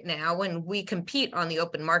buy it now, and we compete on the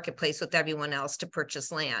open marketplace with everyone everyone else to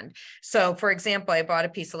purchase land. So for example, I bought a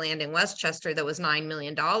piece of land in Westchester that was $9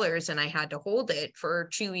 million, and I had to hold it for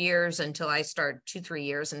 2 years until I started, 2-3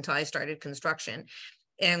 years until I started construction.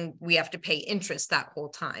 And we have to pay interest that whole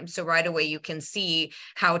time. So right away, you can see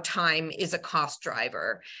how time is a cost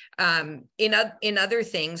driver. In other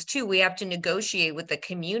things too, we have to negotiate with the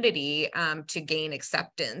community to gain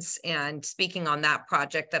acceptance. And speaking on that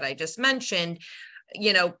project that I just mentioned,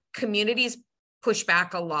 you know, communities push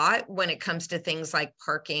back a lot when it comes to things like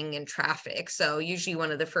parking and traffic. So usually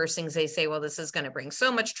one of the first things they say, well, this is going to bring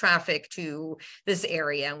so much traffic to this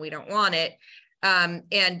area and we don't want it.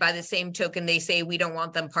 And by the same token, they say we don't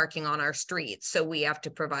want them parking on our streets, so we have to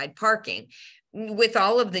provide parking. With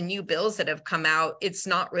all of the new bills that have come out, it's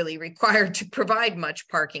not really required to provide much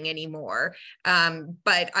parking anymore.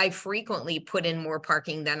 But I frequently put in more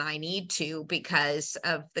parking than I need to because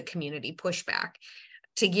of the community pushback.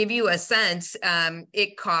 To give you a sense,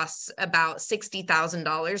 it costs about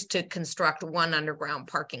 $60,000 to construct one underground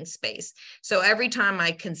parking space. So every time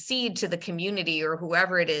I concede to the community or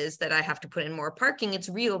whoever it is that I have to put in more parking, it's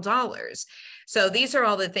real dollars. So these are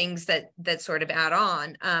all the things that sort of add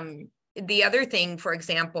on. The other thing, for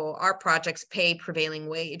example, our projects pay prevailing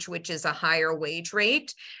wage, which is a higher wage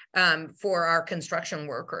rate for our construction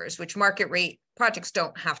workers, which market rate projects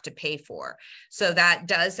don't have to pay for. So that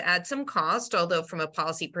does add some cost, although from a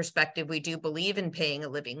policy perspective, we do believe in paying a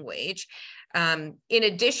living wage. In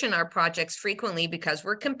addition, our projects frequently, because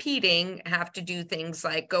we're competing, have to do things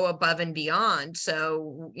like go above and beyond.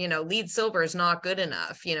 So, you know, LEED Silver is not good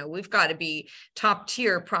enough. You know, we've got to be top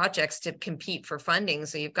tier projects to compete for funding.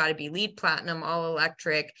 So you've got to be LEED Platinum, all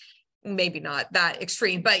electric, maybe not that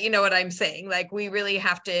extreme, but you know what I'm saying? Like, we really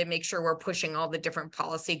have to make sure we're pushing all the different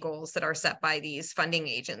policy goals that are set by these funding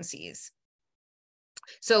agencies.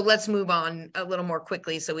 So let's move on a little more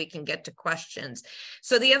quickly so we can get to questions.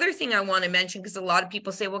 So the other thing I want to mention, because a lot of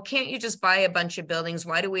people say, well, can't you just buy a bunch of buildings?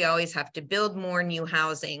 Why do we always have to build more new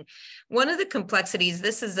housing? One of the complexities,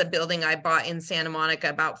 this is a building I bought in Santa Monica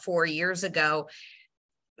about 4 years ago.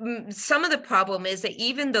 Some of the problem is that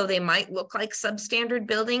even though they might look like substandard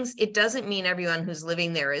buildings, it doesn't mean everyone who's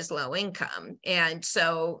living there is low income. And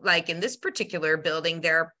so like in this particular building,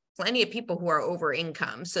 there are plenty of people who are over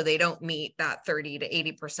income, so they don't meet that 30 to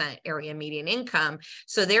 80% area median income.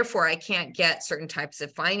 So therefore, I can't get certain types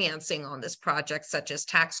of financing on this project, such as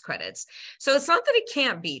tax credits. So it's not that it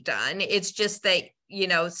can't be done. It's just that, you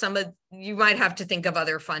know, you might have to think of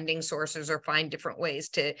other funding sources or find different ways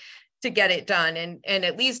to get it done. And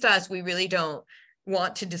at least us, we really don't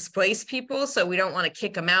want to displace people. So we don't want to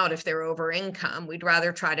kick them out if they're over income. We'd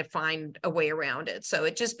rather try to find a way around it. So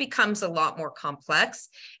it just becomes a lot more complex.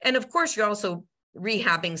 And of course, you're also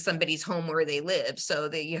rehabbing somebody's home where they live, so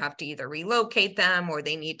that you have to either relocate them or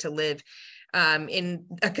they need to live in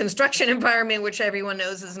a construction environment, which everyone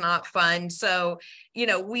knows is not fun. So, you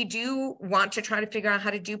know, we do want to try to figure out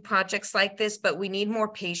how to do projects like this, but we need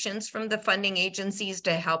more patience from the funding agencies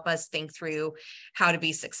to help us think through how to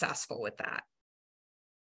be successful with that.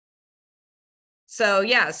 So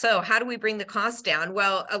yeah, so how do we bring the cost down?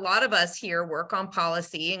 Well, a lot of us here work on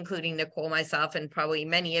policy, including Nicole, myself, and probably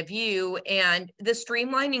many of you, and the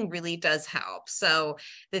streamlining really does help. So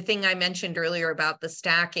the thing I mentioned earlier about the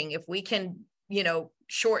stacking, if we can, you know,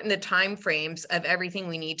 shorten the timeframes of everything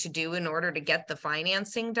we need to do in order to get the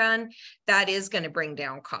financing done, that is going to bring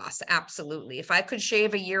down costs. Absolutely. If I could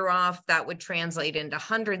shave a year off, that would translate into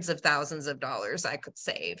hundreds of thousands of dollars I could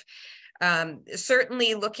save.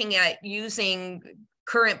 Certainly looking at using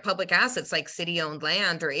current public assets like city-owned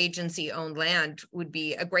land or agency-owned land would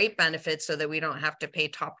be a great benefit, so that we don't have to pay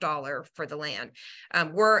top dollar for the land.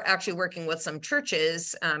 We're actually working with some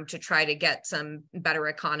churches to try to get some better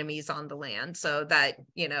economies on the land. So that,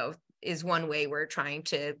 you know, is one way we're trying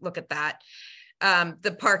to look at that.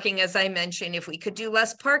 The parking, as I mentioned, if we could do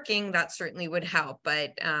less parking, that certainly would help.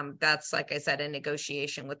 But that's, like I said, a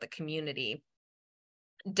negotiation with the community.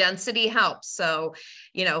 Density helps. So,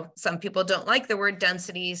 you know, some people don't like the word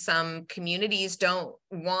density. Some communities don't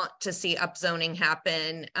want to see upzoning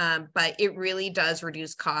happen, but it really does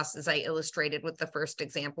reduce costs, as I illustrated with the first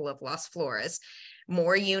example of Las Flores.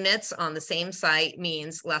 More units on the same site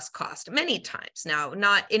means less cost many times. Now,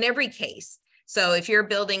 not in every case. So if you're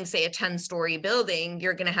building, say, a 10-story building,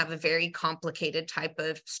 you're going to have a very complicated type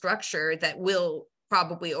of structure that will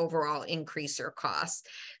probably overall increase your costs.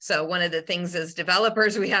 So one of the things as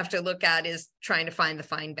developers we have to look at is trying to find the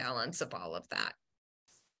fine balance of all of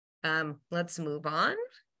that. Let's move on.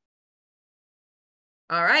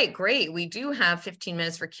 All right, great. We do have 15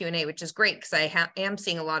 minutes for Q&A, which is great because I am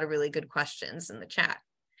seeing a lot of really good questions in the chat.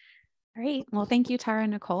 Great. Well, thank you, Tara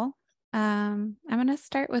and Nicole. I'm going to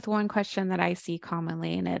start with one question that I see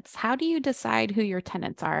commonly, and it's how do you decide who your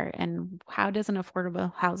tenants are, and how does an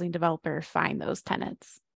affordable housing developer find those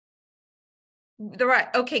tenants? Right.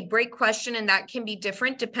 Okay, great question. And that can be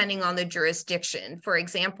different depending on the jurisdiction. For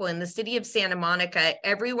example, in the city of Santa Monica,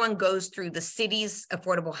 everyone goes through the city's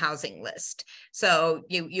affordable housing list. So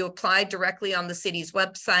you apply directly on the city's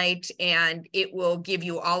website, and it will give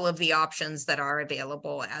you all of the options that are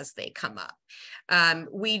available as they come up.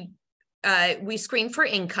 We screen for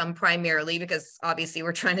income primarily because obviously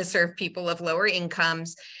we're trying to serve people of lower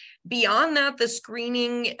incomes. Beyond that, the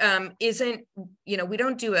screening isn't, we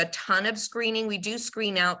don't do a ton of screening. We do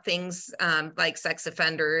screen out things like sex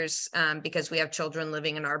offenders because we have children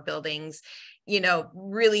living in our buildings,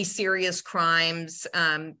 really serious crimes,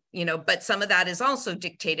 but some of that is also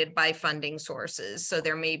dictated by funding sources. So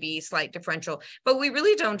there may be slight differential, but we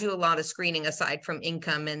really don't do a lot of screening aside from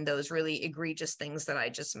income and those really egregious things that I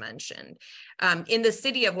just mentioned. In the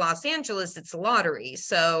city of Los Angeles, it's a lottery.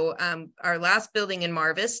 So our last building in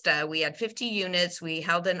Mar Vista, we had 50 units. We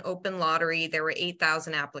held an open lottery. There were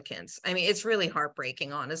 8,000 applicants. I mean, it's really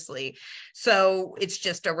heartbreaking, honestly. So it's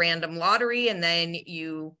just a random lottery, and then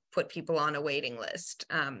you put people on a waiting list.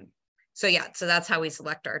 So that's how we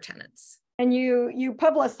select our tenants. And you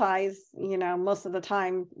publicize, most of the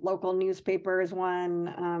time, local newspapers,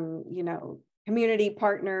 community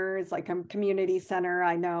partners, like a community center.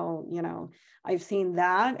 I know, I've seen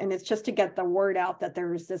that, and it's just to get the word out that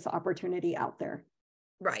there's this opportunity out there.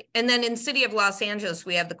 Right. And then in City of Los Angeles,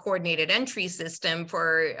 we have the coordinated entry system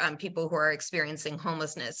for people who are experiencing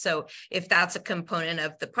homelessness. So if that's a component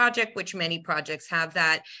of the project, which many projects have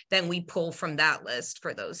that, then we pull from that list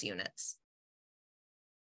for those units.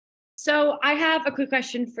 So I have a quick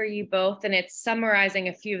question for you both, and it's summarizing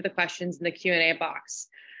a few of the questions in the Q&A box.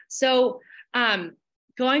 So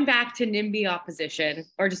going back to NIMBY opposition,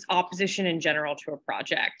 or just opposition in general to a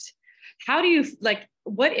project, how do you,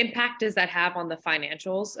 what impact does that have on the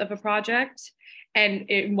financials of a project? And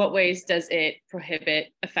in what ways does it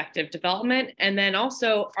prohibit effective development? And then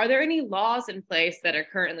also, are there any laws in place that are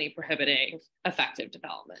currently prohibiting effective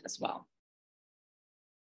development as well?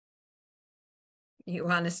 You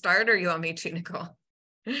want to start, or you want me to, Nicole?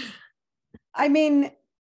 I mean,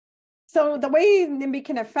 so the way NIMBY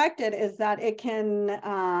can affect it is that it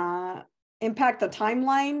can impact the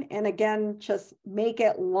timeline, and again, just make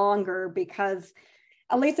it longer, because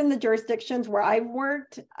at least in the jurisdictions where I've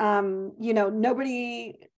worked,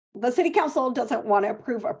 the city council doesn't want to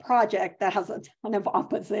approve a project that has a ton of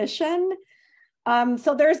opposition.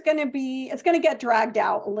 So it's going to get dragged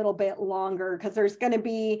out a little bit longer, because there's going to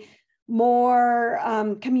be more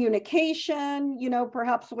communication,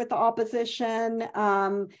 perhaps with the opposition.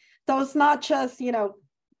 So it's not just,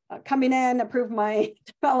 coming in, approve my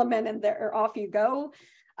development, and there off you go.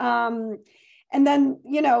 And then,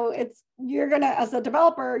 as a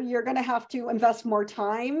developer, you're gonna have to invest more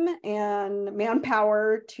time and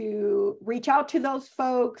manpower to reach out to those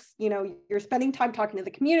folks. You're spending time talking to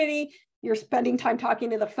the community. You're spending time talking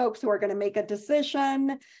to the folks who are gonna make a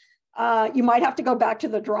decision. You might have to go back to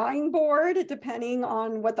the drawing board, depending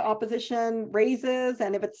on what the opposition raises.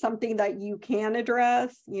 And if it's something that you can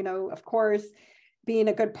address, of course, being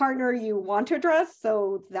a good partner, you want to address.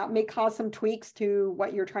 So that may cause some tweaks to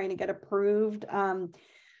what you're trying to get approved.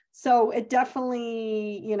 So it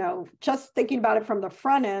definitely, just thinking about it from the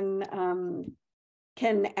front end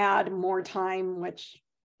can add more time, which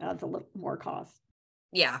adds a little more cost.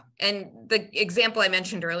 Yeah. And the example I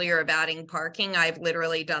mentioned earlier of adding parking, I've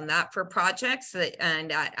literally done that for projects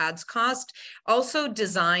and that adds cost. Also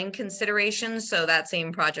design considerations. So that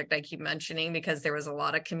same project I keep mentioning, because there was a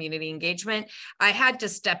lot of community engagement, I had to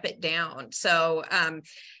step it down. So,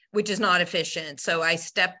 which is not efficient. So I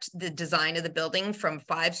stepped the design of the building from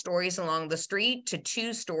 5 stories along the street to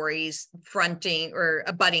 2 stories fronting or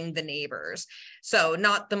abutting the neighbors. So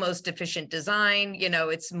not the most efficient design,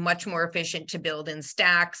 it's much more efficient to build in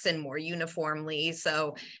stacks and more uniformly.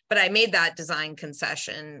 So, but I made that design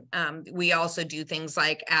concession. We also do things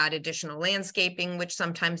like add additional landscaping, which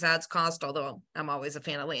sometimes adds cost, although I'm always a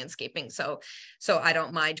fan of landscaping. So I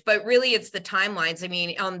don't mind, but really it's the timelines. I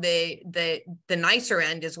mean, on the nicer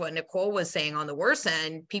end is what Nicole was saying. On the worse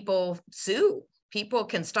end, people sue. People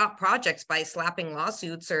can stop projects by slapping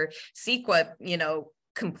lawsuits or CEQA,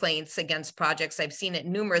 complaints against projects. I've seen it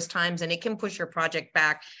numerous times, and it can push your project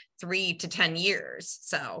back 3 to 10 years.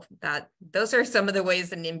 So those are some of the ways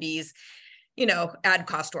the NIMBYs, add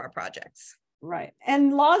cost to our projects. Right.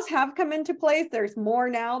 And laws have come into place. There's more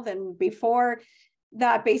now than before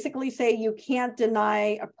that basically say you can't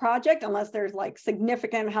deny a project unless there's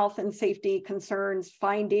significant health and safety concerns,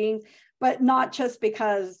 findings. but not just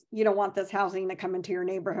because you don't want this housing to come into your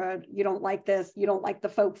neighborhood. You don't like this, you don't like the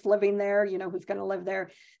folks living there, you know, who's going to live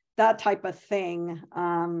there, that type of thing.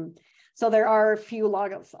 So there are a few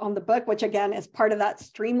laws on the book, which again is part of that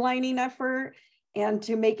streamlining effort and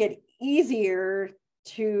to make it easier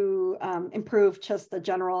to improve just the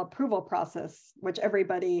general approval process, which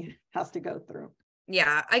everybody has to go through.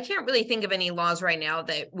 Yeah, I can't really think of any laws right now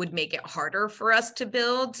that would make it harder for us to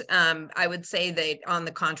build. I would say that on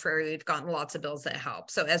the contrary, we've gotten lots of bills that help.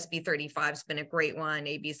 So SB 35 has been a great one,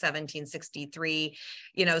 AB 1763,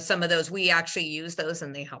 you know, some of those, we actually use those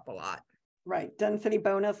and they help a lot. Right, density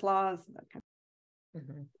bonus laws.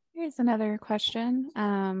 Mm-hmm. Here's another question.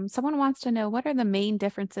 Someone wants to know, what are the main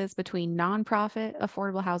differences between nonprofit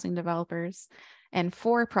affordable housing developers and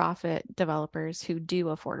for-profit developers who do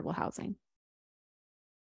affordable housing?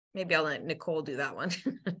 Maybe I'll let Nicole do that one.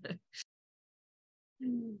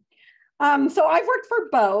 So I've worked for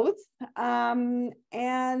both.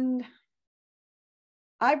 And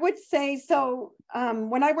I would say, so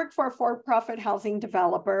when I worked for a for-profit housing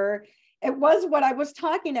developer, it was what I was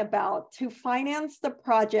talking about to finance the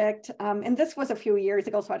project. And this was a few years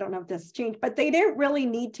ago, so I don't know if this has changed, but they didn't really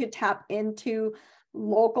need to tap into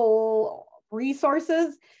local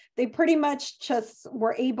resources. They pretty much just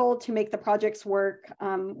were able to make the projects work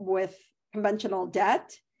with conventional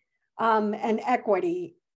debt and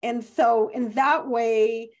equity. And so in that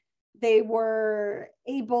way, they were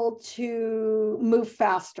able to move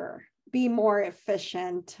faster, be more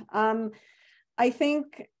efficient. I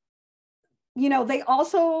think, you know, they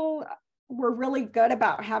also were really good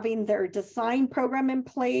about having their design program in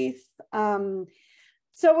place. So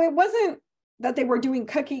it wasn't that they were doing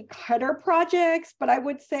cookie cutter projects, but I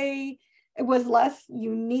would say it was less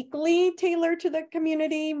uniquely tailored to the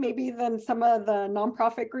community, maybe than some of the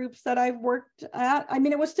nonprofit groups that I've worked at. I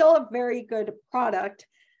mean, it was still a very good product.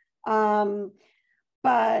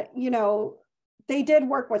 But, you know, they did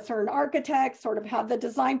work with certain architects, sort of have the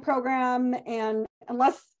design program, and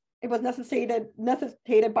unless it was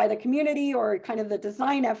necessitated by the community or kind of the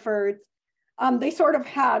design efforts, they sort of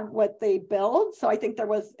had what they built. So I think there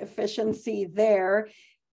was efficiency there.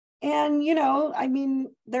 And, you know, I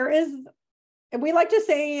mean, there is, we like to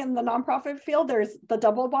say in the nonprofit field, there's the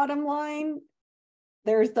double bottom line,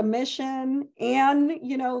 there's the mission, and,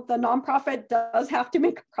 you know, the nonprofit does have to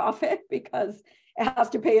make a profit because it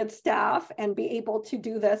has to pay its staff and be able to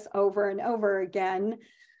do this over and over again.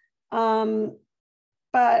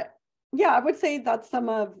 But yeah, I would say that's some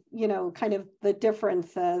of, you know, kind of the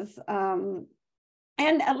differences. And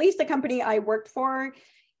at least the company I worked for,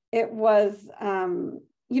 it was,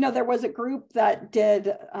 you know, there was a group that did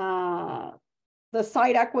the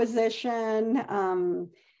site acquisition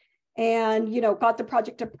and, you know, got the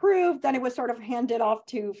project approved. Then it was sort of handed off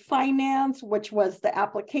to finance, which was the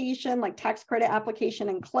application, like tax credit application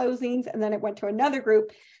and closings. And then it went to another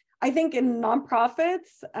group. I think in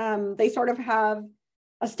nonprofits, they sort of have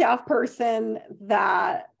a staff person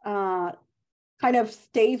that kind of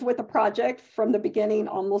stays with the project from the beginning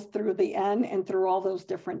almost through the end and through all those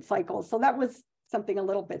different cycles. So that was something a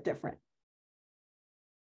little bit different.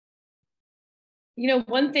 You know,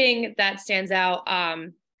 one thing that stands out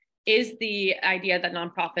is the idea that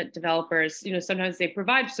nonprofit developers, you know, sometimes they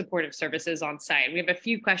provide supportive services on site. We have a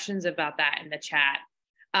few questions about that in the chat.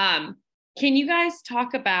 Can you guys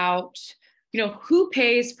talk about, you know, who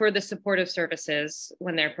pays for the supportive services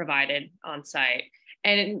when they're provided on site?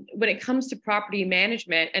 And when it comes to property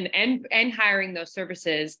management and hiring those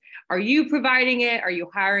services, are you providing it? Are you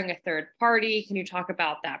hiring a third party? Can you talk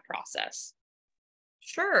about that process?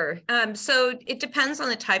 Sure. So it depends on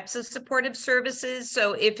the types of supportive services.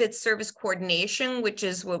 So if it's service coordination, which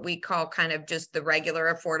is what we call kind of just the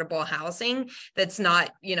regular affordable housing that's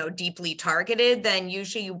not, you know, deeply targeted, then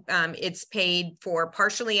usually it's paid for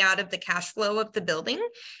partially out of the cash flow of the building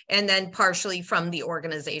and then partially from the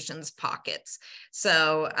organization's pockets.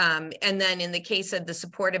 So, and then in the case of the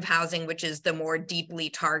supportive housing, which is the more deeply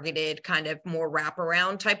targeted kind of more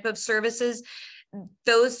wraparound type of services,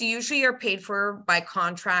 those usually are paid for by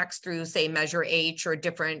contracts through, say, Measure H or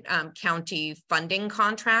different county funding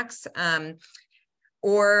contracts,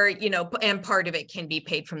 or, you know, and part of it can be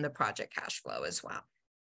paid from the project cash flow as well.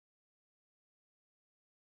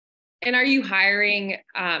 And are you hiring,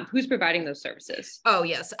 who's providing those services? Oh,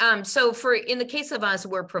 yes. So in the case of us,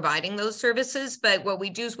 we're providing those services, but what we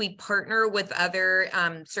do is we partner with other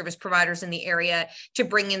service providers in the area to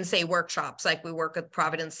bring in, say, workshops. Like we work with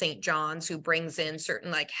Providence St. John's, who brings in certain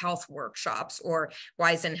like health workshops, or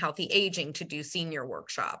Wise and Healthy Aging to do senior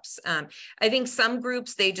workshops. I think some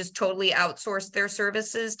groups, they just totally outsource their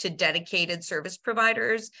services to dedicated service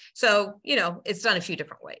providers. So, you know, it's done a few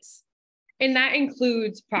different ways. And that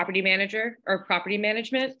includes property manager or property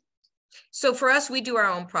management? So for us, we do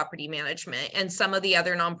our own property management, and some of the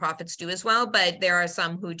other nonprofits do as well, but there are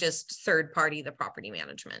some who just third party the property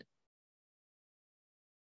management.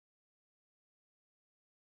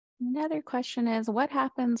 Another question is, what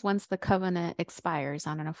happens once the covenant expires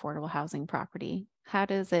on an affordable housing property? How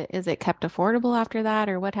is it kept affordable after that,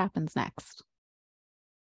 or what happens next?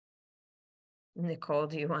 Nicole,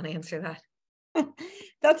 do you want to answer that?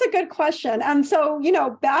 That's a good question. So,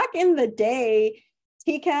 back in the day,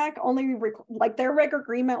 TCAC only, their reg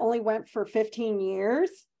agreement only went for 15 years.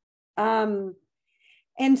 And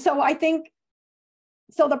so I think,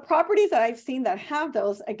 so the properties that I've seen that have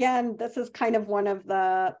those, again, this is kind of one of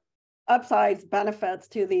the upsides benefits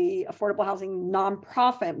to the affordable housing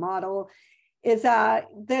nonprofit model, is that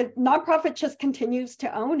the nonprofit just continues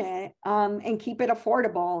to own it and keep it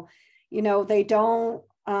affordable.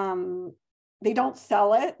 They don't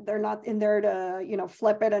sell it. They're not in there to,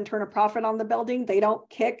 flip it and turn a profit on the building. They don't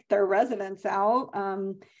kick their residents out.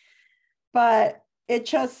 But it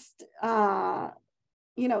just,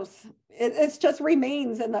 it just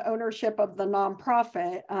remains in the ownership of the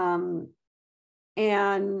nonprofit.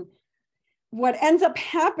 And what ends up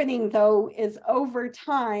happening, though, is over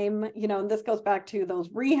time, and this goes back to those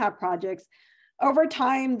rehab projects, over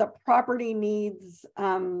time, the property needs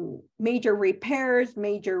major repairs,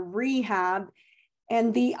 major rehab.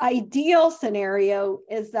 And the ideal scenario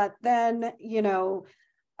is that then,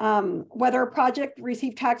 whether a project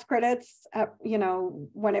received tax credits,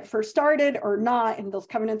 when it first started or not, and those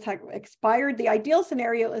covenants have expired, the ideal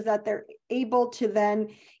scenario is that they're able to then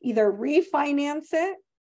either refinance it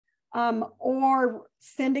or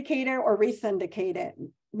syndicate it or resyndicate it,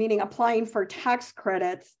 meaning applying for tax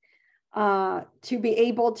credits to be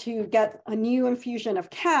able to get a new infusion of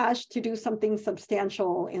cash to do something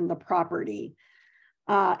substantial in the property.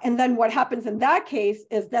 And then what happens in that case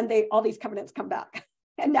is then all these covenants come back.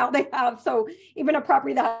 And now they have, so even a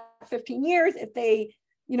property that had 15 years, if they,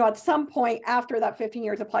 at some point after that 15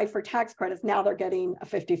 years applied for tax credits, now they're getting a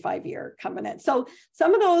 55-year covenant. So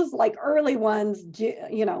some of those early ones,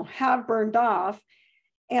 have burned off.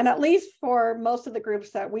 And at least for most of the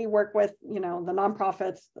groups that we work with, the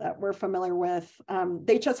nonprofits that we're familiar with,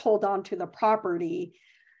 they just hold on to the property,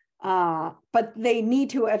 but they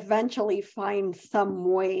need to eventually find some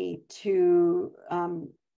way to,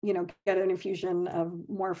 get an infusion of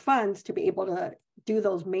more funds to be able to do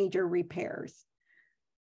those major repairs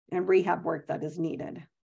and rehab work that is needed.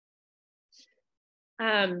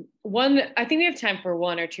 I think we have time for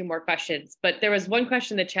one or two more questions, but there was one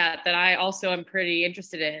question in the chat that I also am pretty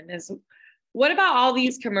interested in is, what about all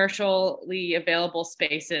these commercially available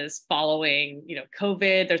spaces following,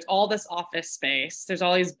 COVID? There's all this office space. There's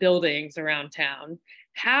all these buildings around town.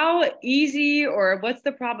 How easy, or what's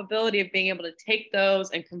the probability of being able to take those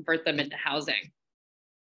and convert them into housing?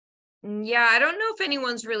 Yeah, I don't know if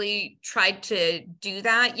anyone's really tried to do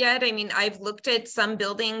that yet. I mean, I've looked at some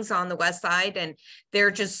buildings on the west side and they're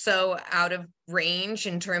just so out of range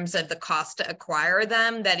in terms of the cost to acquire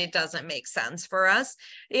them that it doesn't make sense for us.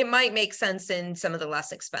 It might make sense in some of the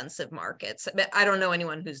less expensive markets, but I don't know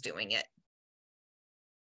anyone who's doing it.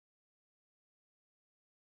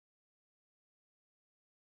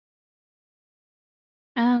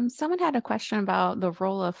 Someone had a question about the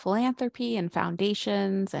role of philanthropy and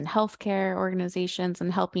foundations and healthcare organizations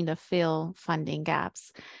and helping to fill funding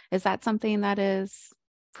gaps. Is that something that is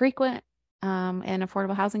frequent in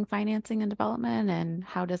affordable housing financing and development, and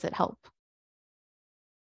how does it help?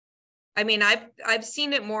 I mean, I've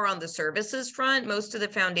seen it more on the services front. Most of the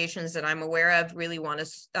foundations that I'm aware of really want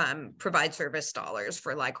to provide service dollars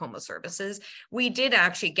for home services. We did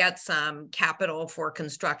actually get some capital for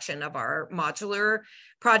construction of our modular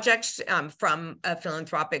projects from a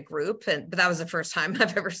philanthropic group, but that was the first time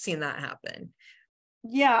I've ever seen that happen.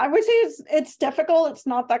 Yeah, I would say it's difficult. It's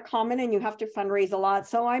not that common, and you have to fundraise a lot.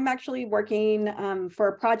 So I'm actually working for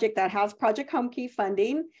a project that has Project Home Key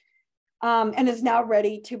funding. And is now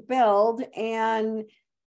ready to build. And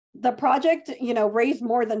the project, raised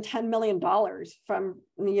more than $10 million from,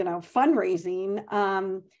 fundraising.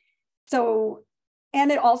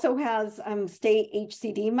 And it also has state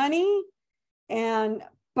HCD money.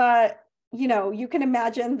 But you can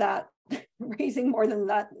imagine that raising more than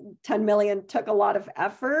that 10 million took a lot of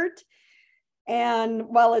effort. And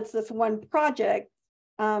while it's this one project,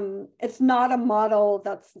 it's not a model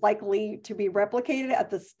that's likely to be replicated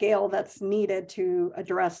at the scale that's needed to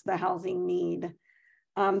address the housing need.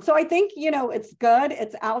 So I think, it's good,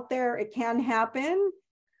 it's out there, it can happen,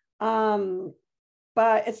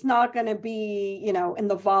 but it's not going to be, in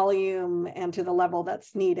the volume and to the level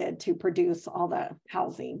that's needed to produce all that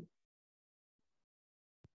housing.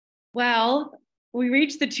 Well, we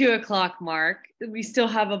reached the 2 o'clock mark. We still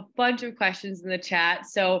have a bunch of questions in the chat.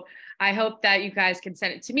 So I hope that you guys can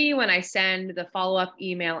send it to me when I send the follow-up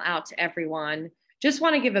email out to everyone. Just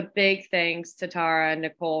want to give a big thanks to Tara and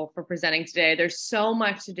Nicole for presenting today. There's so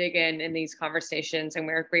much to dig in these conversations, and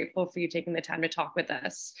we're grateful for you taking the time to talk with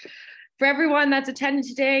us. For everyone that's attended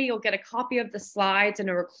today, you'll get a copy of the slides and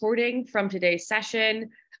a recording from today's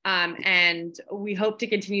session. And we hope to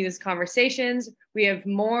continue these conversations. We have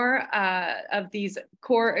more of these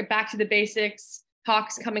core back to the basics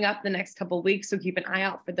talks coming up the next couple of weeks. So keep an eye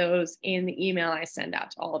out for those in the email I send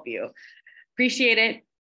out to all of you. Appreciate it.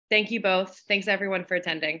 Thank you both. Thanks everyone for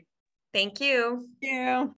attending. Thank you. Thank you.